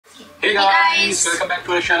Hey guys! Welcome back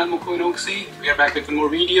to our channel Mukku Oksii. We are back with one more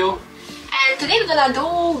video. And today we're gonna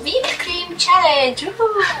do whipped cream challenge.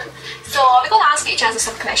 So we're gonna ask each other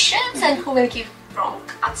some questions and who will give wrong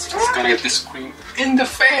answers. It's gonna get this cream in the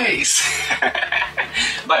face.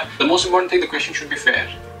 But the most important thing, the question should be fair.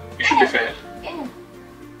 It should be fair. Yeah.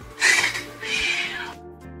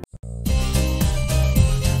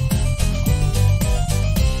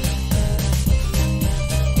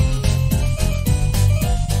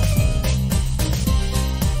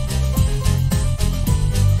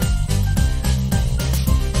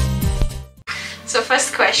 So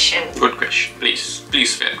first question. Good question.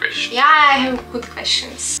 Please fair question. Yeah, I have good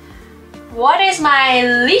questions. What is my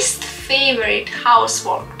least favorite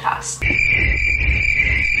housework task?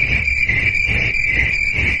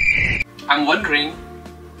 I'm wondering,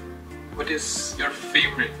 what is your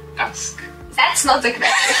favorite task? That's not the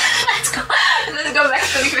question. Let's go back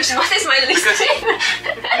to the question. What is my least favorite?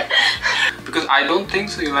 Because I don't think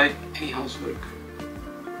so you like any housework.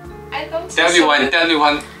 I don't Tell me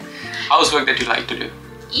one housework that you like to do.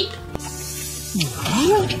 Eat?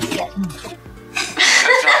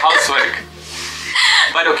 That's not housework.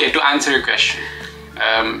 But okay, to answer your question,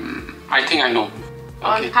 I think I know.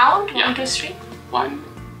 Okay. 1 pound? Yeah. 1, 2, 3? 1,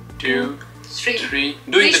 2, 3. 3.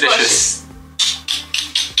 Doing the dishes.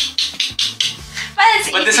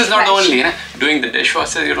 But this is not the only, né? Doing the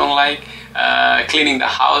dishwasher you don't like, cleaning the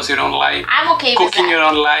house you don't like, I'm okay with cooking that. you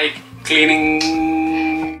don't like, cleaning.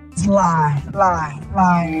 Lie.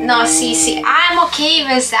 No, see, I'm okay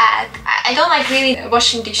with that. I don't like really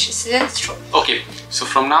washing dishes, that's true. Okay, so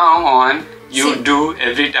from now on, you See. do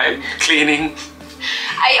every time cleaning,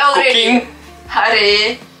 I already... cooking,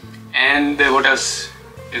 Hurry. and what else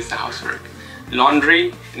is the housework?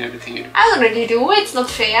 Laundry and everything you do. I already do, it's not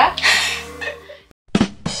fair.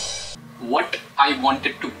 What I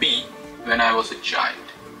wanted to be when I was a child.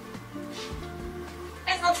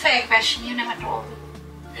 It's not fair question, you never told me.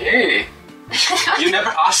 Hey, you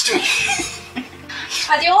never asked me.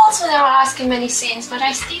 But you also never ask me many things, but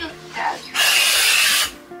I still tell you.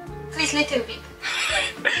 Please, little bit.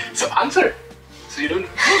 So answer. So you don't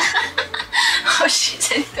Oh shit,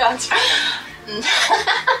 I need to answer.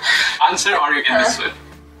 answer or you can miss it.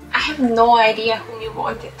 I have no idea who you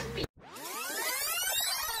wanted to be.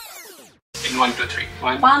 In 1, 2, 3.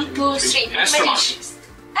 1, 2, 3. Astronaut.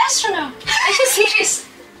 Astronaut. Are you serious?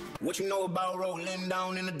 What you know about rolling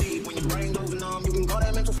down in the deep? When your brain goes numb, you can call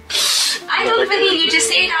that mental. I don't believe you just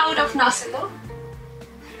say it out of nothing, though.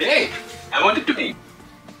 Hey, I wanted to be.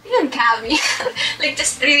 You don't tell me. Like,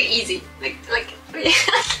 just really easy. Like really.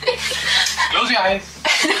 Close your eyes.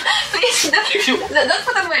 Please, If you- don't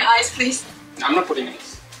put on my eyes, please. I'm not putting it.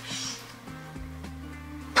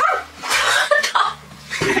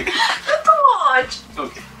 Not too much.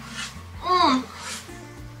 Okay. Mm.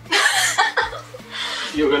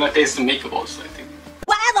 You're gonna taste the makeup also, I think.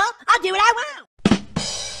 Whatever, I'll do what I want.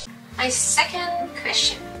 My second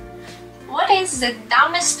question. What is the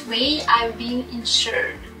dumbest way I've been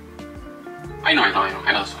insured? I know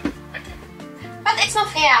this one, I think. But it's not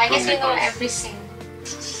fair. I guess Oh my you know God. everything.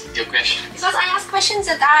 Your question. Because I ask questions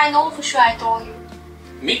that I know for sure I told you.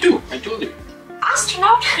 Me too, I told you.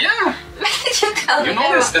 Astronaut? Yeah. When did you tell You me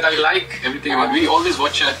know this, that? that I like everything about. We always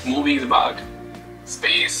watch movies about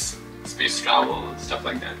space travel, stuff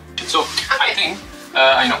like that. So I think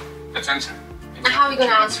I know. Let's answer. And how are we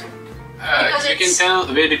gonna answer? Because You can it's- tell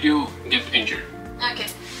where did you get injured. Okay.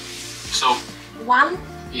 So 1,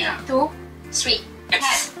 yeah, 2, 3.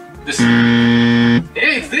 it's this.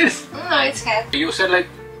 Hey, it's this. No, it's head. You said like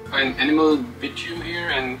an animal bit you here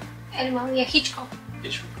and Animal, yeah, Hitchcock.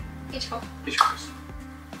 Hitchcock. Hitchcock.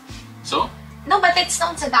 So No, but it's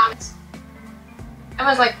not the dumbest. I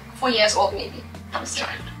was like 4 years old maybe. I was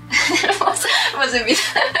child. it was a bit.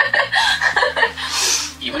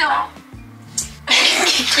 Even No. now.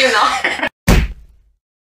 You know.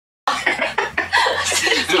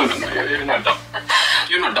 No, you're not dumb.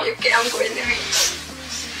 You're not dumb. Okay, I'm going to be.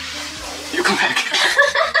 You come back.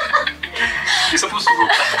 You're supposed to go.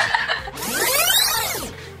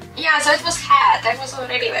 Yeah, so it was hat. I was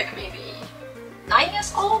already like maybe 9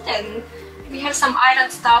 years old, and we had some iron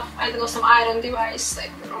stuff. I don't know, some iron device,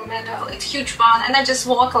 like from metal. It's huge one, and I just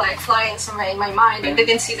walk like flying somewhere in my mind. I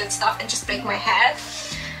didn't see that stuff and just break my head.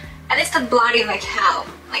 And it started bloody like hell.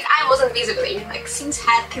 Like I wasn't visibly, like since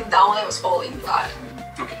head till down I was falling blood.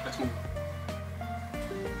 Okay, let's move.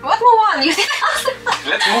 What move on? You didn't answer.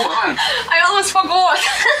 Let's move on. I almost forgot.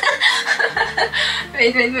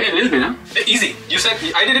 Wait. Hey, a little bit, huh? Easy. You said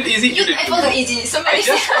I did it easy. You did. It wasn't easy. So many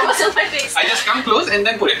just- things was on my face. I just come close and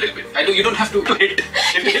then put it a little bit. You don't have to hit.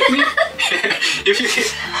 If you hit me, if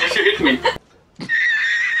you hit me.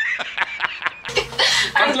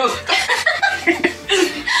 close.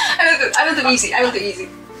 I will do easy. I will do easy.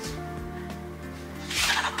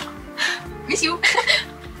 Miss you.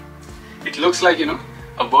 It looks like, you know,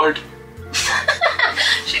 a bird.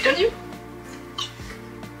 Shit on you.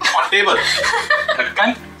 On table. That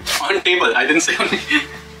cunt. On table. I didn't say on me.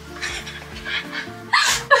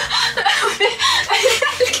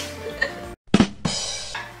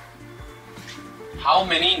 How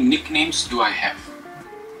many nicknames do I have?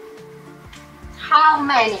 How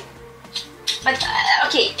many? But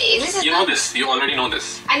okay, this is. You know this. You already know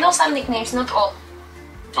this. I know some nicknames, not all.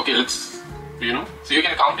 Okay, let's. You know, so you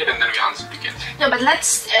can count it and then we answer again. No, but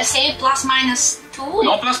let's say plus minus 2.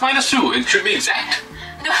 No, plus minus 2. It should be exact.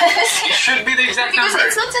 No, It should be the exact because number.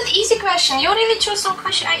 it's not an easy question. You really choose some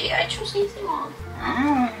question. I choose easy one.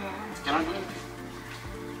 Cannot do anything.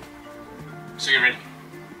 So you're ready?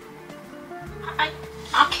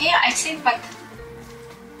 Okay, I think, but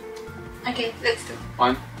okay, let's do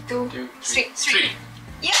 1, 2, 2, 3. 3.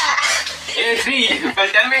 Yeah. Yeah, 3. Well,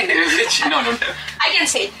 tell me which. No, don't tell. I can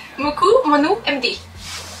say Mukku, Manu, MD.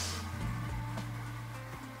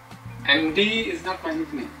 MD is not my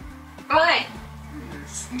nickname. Why?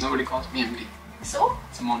 Nobody calls me MD. So?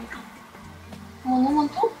 It's Montu.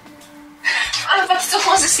 Montu? But it's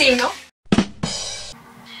almost the same, no?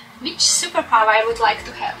 Which superpower I would like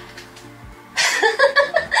to have?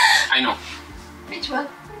 I know. Which one?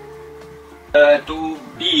 To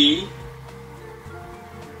be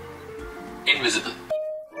invisible.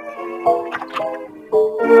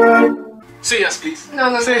 Say yes, please.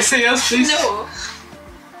 No. Say yes, please. No.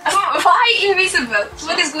 Why invisible?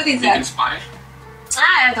 What is good in You that? inspire.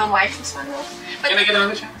 I don't like this one, no. But Can I get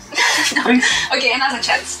another chance? no. Please. Okay, another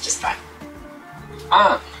chance. Just try.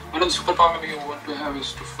 One of the superpower maybe you want to have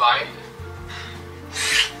is to fly.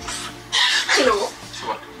 No. So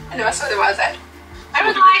what? I never thought about that. I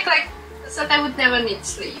would like so that I would never need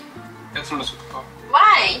sleep. That's not a superpower.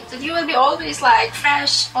 Why? That you will be always like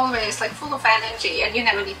fresh, always like full of energy, and you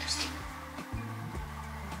never need to sleep.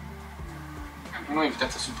 I don't know if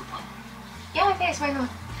that's a superpower. Yeah, it is. Why not?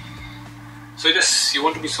 So you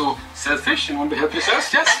want to be so selfish and want to help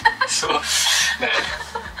yourself, yes? So bad.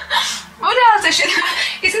 What else I should?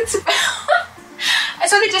 Is it super? I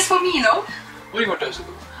thought it just for me, no? What do you want to have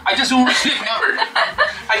superpower? I just don't want to sleep, never.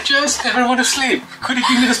 I just never want to sleep. Could you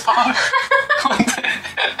give me this power?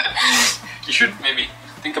 You should maybe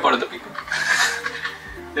think about other people.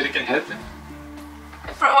 That you can help them.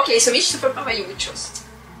 Okay, so which superpower you would choose?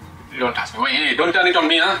 Don't ask me. Wait, hey, don't turn it on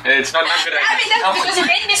me, huh? It's not that good. I mean, that's because you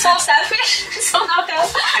made me so selfish. So now tell.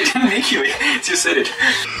 I didn't make you. You said it.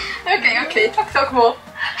 Okay. Talk more.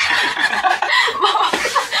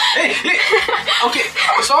 Hey. Okay.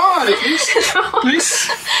 Sorry, please. Please.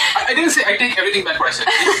 I didn't say. I take everything back what I said.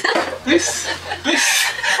 Please.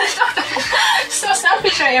 So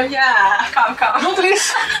selfish I am. Yeah. Come. No,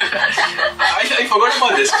 please. I forgot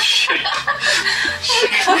about this. Shit.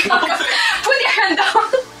 Put your hand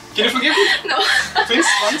down. Can you forgive me? No. Please,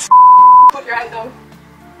 once. Put your hand down.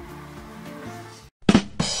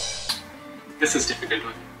 This is difficult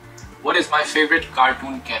one. What is my favorite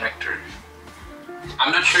cartoon character?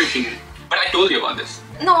 I'm not sure if you knew, but I told you about this.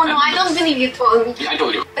 No, I don't believe you told me. Yeah, I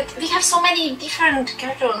told you. But we have so many different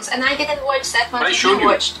cartoons, and I didn't watch that much. But I showed you.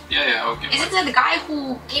 Watched. Yeah, okay. Is it the guy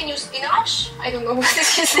who gave you spinach? I don't know what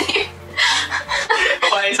is his name.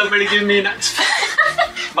 Why somebody give me nuts?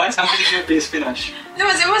 Why somebody give me spinach?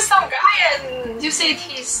 No, there was some guy, and you said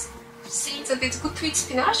he's saying that it's good to eat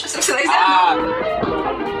spinach or something like that.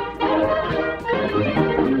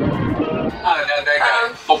 That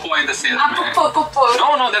guy. Popo and the salesman. Popo.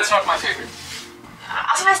 No, that's not my favorite.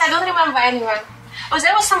 Otherwise, I don't remember anyone. Oh,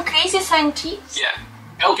 there was some crazy scientist. Yeah.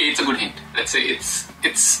 Okay, it's a good hint. Let's say it's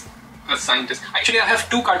a scientist. Actually, I have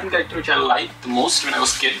two cartoon characters which I liked the most when I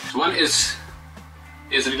was a kid. One is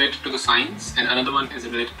related to the science, and another one is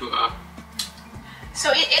related to a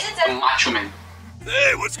So is it that macho man.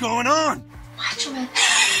 Hey, what's going on? macho man?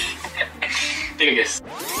 Take a guess.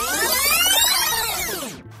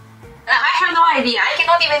 I have no idea. I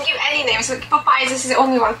cannot even give any names. So Popeye, this is the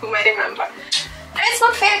only one whom I remember. And it's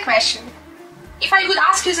not a fair question. If I would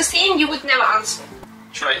ask you the same, you would never answer.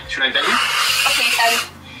 Should I tell you? Okay, tell me.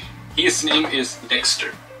 His name is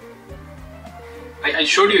Dexter. I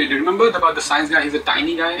showed you. Do you remember about the science guy? He's a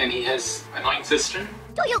tiny guy and he has an annoying sister.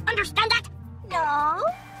 Do you understand that? No.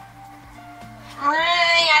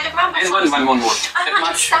 I remember. And one more.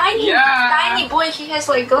 That It's tiny. Yeah. Tiny boy. He has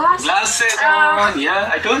like glasses. Glasses on. Yeah,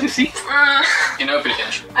 I told you. See. You never pay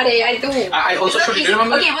attention. I do. I also showed you. Do you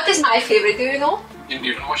remember? Okay, what is my favorite? Do you know? You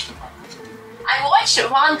didn't watch the part. I watched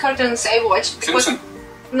one cartoons. I watched. Simpson.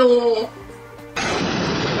 No.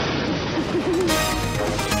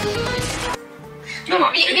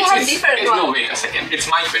 no. We have different No, ones. wait a second. It's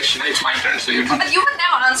my question. It's my turn, so you don't. But you would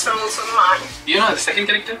never answer also mine. You know the second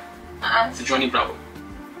character? It's Johnny Bravo.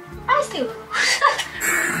 I still don't know.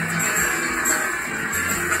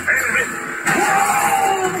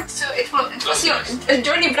 So it was your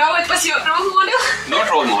Johnny Bravo. It was your role model. Not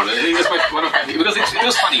role model. He was one of my because it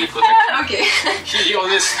was funny. It was like, Okay. he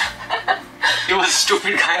was a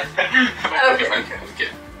stupid guy. But okay.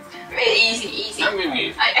 Very easy. I'm going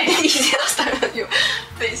easy. I did easy last time with you.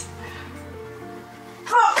 Please.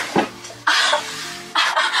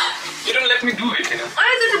 You don't let me do it, you know.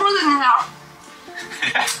 I did the button now.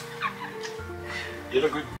 You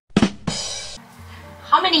look good.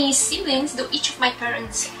 How many siblings do each of my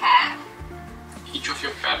parents have? Each of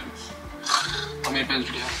your parents. How many parents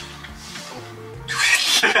do you have?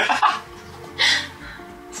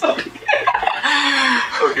 Sorry.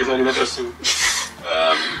 Okay, sorry, that was too.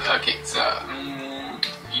 Okay, so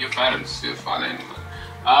your parents, your father and mother.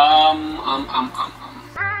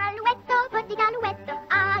 Aluetto, putti aluetto,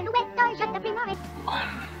 aluetto, je te primo.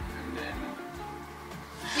 One, and then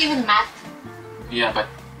Even math. yeah, but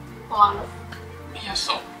One. yeah,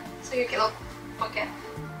 so So you cannot forget.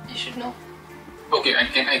 You should know. okay, I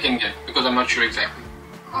can get because I'm not sure exactly.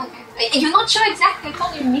 Okay. You're not sure exactly. I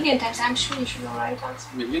told you a million times. I'm sure you should know right answer.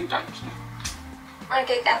 Million times.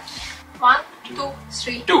 Okay, then. 1, 2,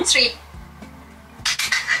 3. Two. 3.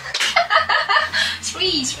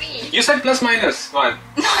 3. You said plus minus one.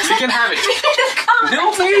 You can have it. Come.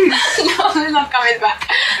 No, please. No, we're not coming back.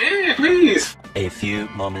 Hey, please. A few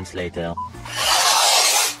moments later.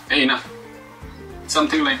 Hey, enough.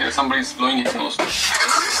 Something like somebody's blowing his nose.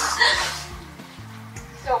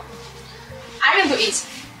 So, I will do it.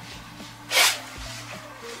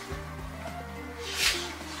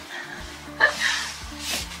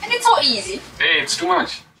 And it's so easy. Hey, it's too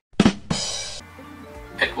much.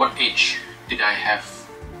 At what age did I have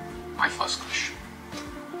my first crush?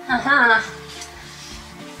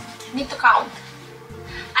 Need to count.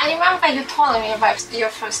 I remember you told me about your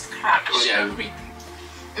first crush. Everything.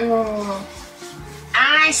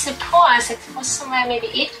 I suppose it was somewhere maybe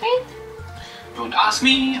 8th grade? Don't ask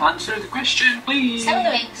me. Answer the question, please. 7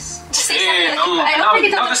 weeks. Just say Hey, 7 no, I already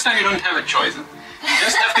now don't. this time you don't have a choice. Huh? You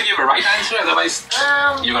just have to give a right answer, otherwise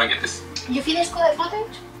you're gonna get this. You finish school at what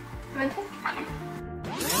age? 20? I don't know.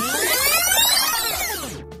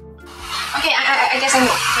 Okay, I guess I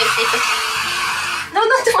know. Wait. No,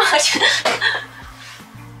 not too much.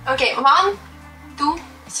 Okay, 1, 2,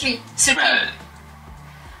 3. 13. 12.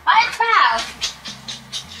 Why 12?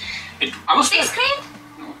 I was 6th grade?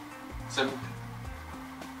 No, 7th.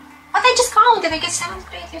 But I just counted. I guess 7th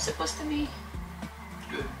grade you're supposed to be.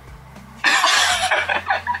 Good.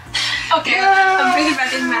 Okay, I'm pretty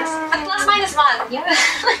bad in math. But plus minus 1, yeah.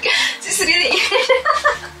 Like, this is really.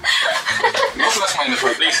 No plus minus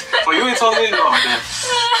one, please. For you, it's always wrong. Yeah.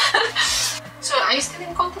 So, are you still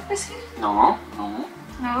in contact with him? No. No.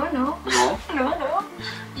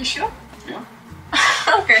 You sure? Yeah.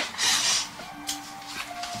 Okay.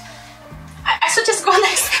 I should just go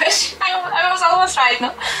next question. I was almost right,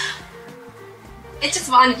 no? It's just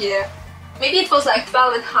 1 year. Maybe it was like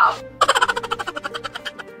 12 and a half.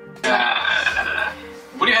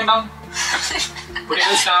 Put your hand down. Put your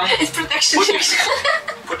hands down. It's protection.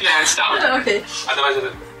 Put your hands down. Okay. Otherwise,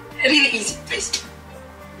 Really easy, please.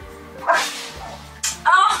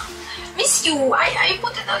 Oh, miss you. I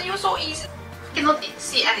put it on you so easy. Cannot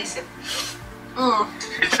see anything.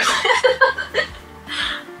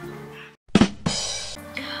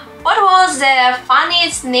 What was the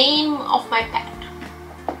funniest name of my pet?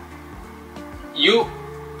 you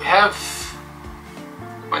have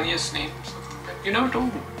funniest names of the pet. You never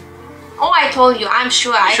told me. Oh, I told you. I'm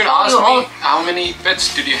sure. You I should told ask you me all. how many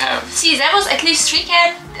pets did you have? See, there was at least 3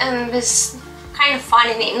 cats and this kind of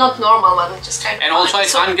funny name, not normal one, just kind of. And also I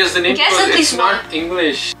funny. can't guess the name guess because at it's least not one.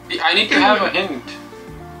 English. I need to have a hint.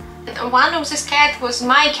 One of this cat was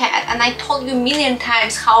my cat, and I told you a million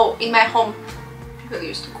times how in my home people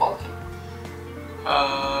used to call him.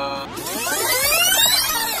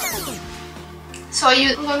 So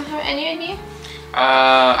you don't have any idea?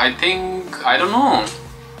 I think I don't know.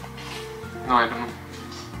 No, I don't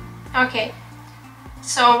know. Okay.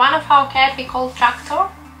 So one of our cat we called Tractor.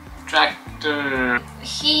 Tractor.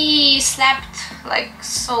 He slept like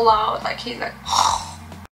so loud, like he's like.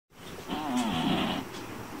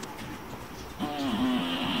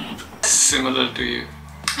 Similar to you.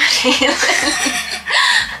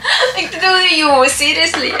 Like to you,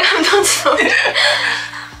 seriously, I'm not sorry.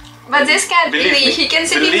 But this cat Believe really, me. he can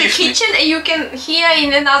sit in the Believe me. kitchen and you can hear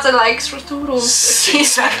in another like through 2 rooms.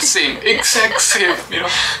 Exact same, you know.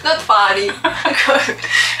 Not funny. Good.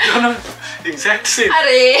 No, Exact same.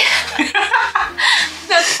 Arey.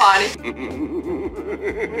 That's funny.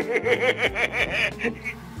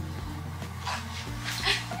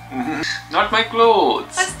 Not my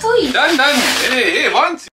clothes. Let's do it. Done. Hey,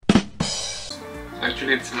 once.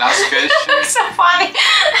 Actually, it's the last question. That's so funny.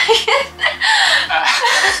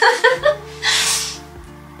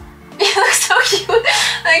 You look so cute.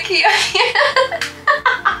 Like here.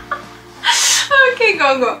 Okay,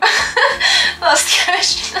 go. Last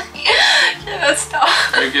question. Let's stop.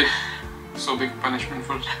 I get so big punishment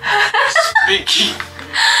for speaking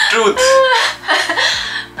truth.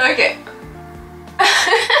 Okay.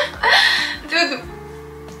 Dude,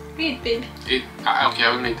 read, baby. Okay,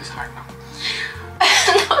 I will make this hard now.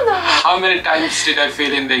 No. How many times did I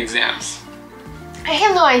fail in the exams? I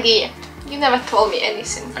have no idea. You never told me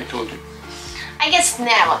anything. I told you. I guess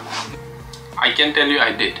never. I can tell you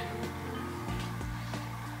I did.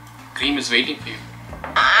 Cream is waiting for you.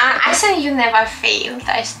 I said you never failed.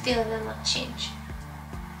 I still will not change.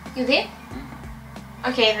 You did?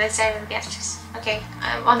 Okay, let's say I will get this. Okay,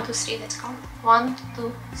 1, 2, 3, let's count. 1,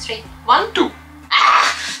 2, 3. 1, 2.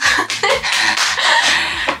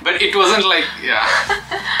 But it wasn't like, yeah.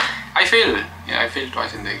 I failed. Yeah, I failed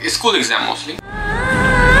twice in the school exam mostly.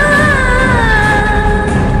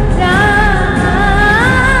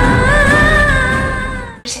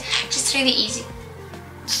 Just really easy.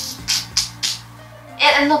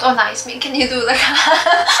 And not on ice. Can you do like a...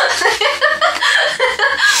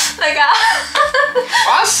 like a...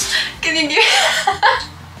 Pass? Can you give...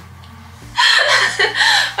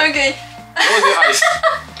 Okay. Close your eyes.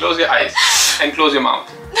 Close your eyes. And close your mouth.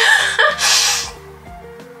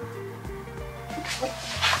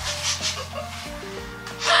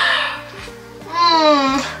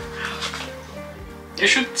 You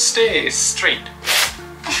should stay straight.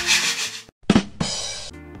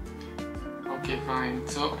 Okay, fine.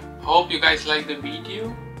 So, hope you guys like the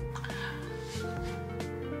video.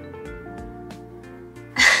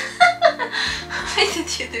 Why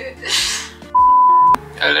did you do it?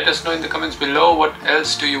 Let us know in the comments below what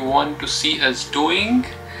else do you want to see us doing.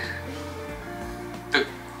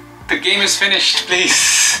 The game is finished,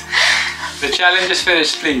 please. The challenge is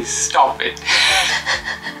finished, please. Stop it.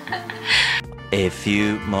 A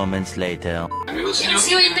few moments later. And we will see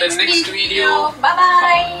you in the next video. Bye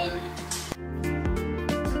bye.